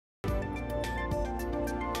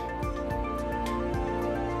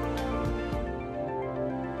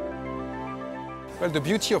Well, the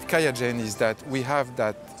beauty of QIAGEN is that we have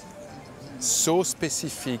that so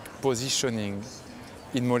specific positioning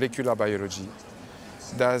in molecular biology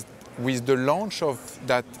that with the launch of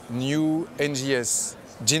that new NGS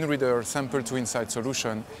gene reader sample to insight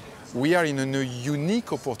solution, we are in a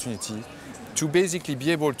unique opportunity to basically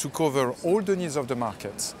be able to cover all the needs of the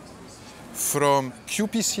market, from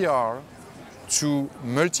qPCR to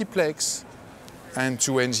multiplex and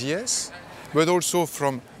to NGS, but also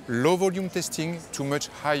from low volume testing to much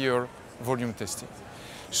higher volume testing.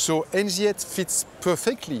 So NGS fits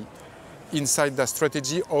perfectly inside that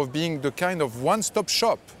strategy of being the kind of one-stop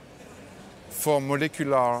shop for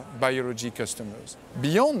molecular biology customers.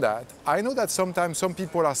 Beyond that, I know that sometimes some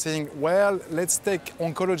people are saying, well, let's take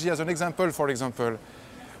oncology as an example. For example,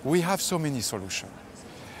 we have so many solutions.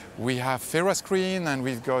 We have Ferrascreen, and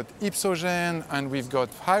we've got Ipsogen, and we've got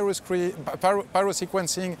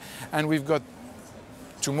pyrosequencing, and we've got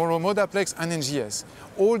tomorrow Modaplex and NGS.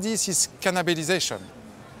 All this is cannibalization.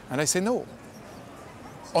 And I say no.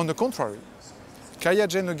 On the contrary,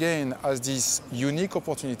 QIAGEN again has this unique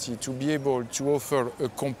opportunity to be able to offer a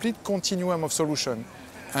complete continuum of solutions,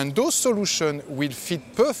 and those solutions will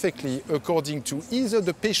fit perfectly according to either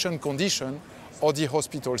the patient condition or the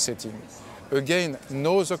hospital setting. Again,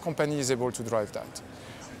 no other company is able to drive that.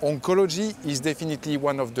 Oncology is definitely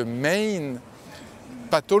one of the main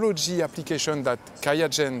pathology applications that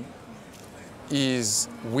QIAGEN is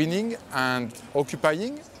winning and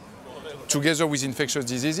occupying, together with infectious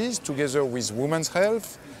diseases, together with women's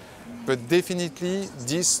health, but definitely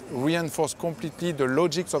this reinforces completely the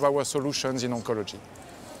logics of our solutions in oncology.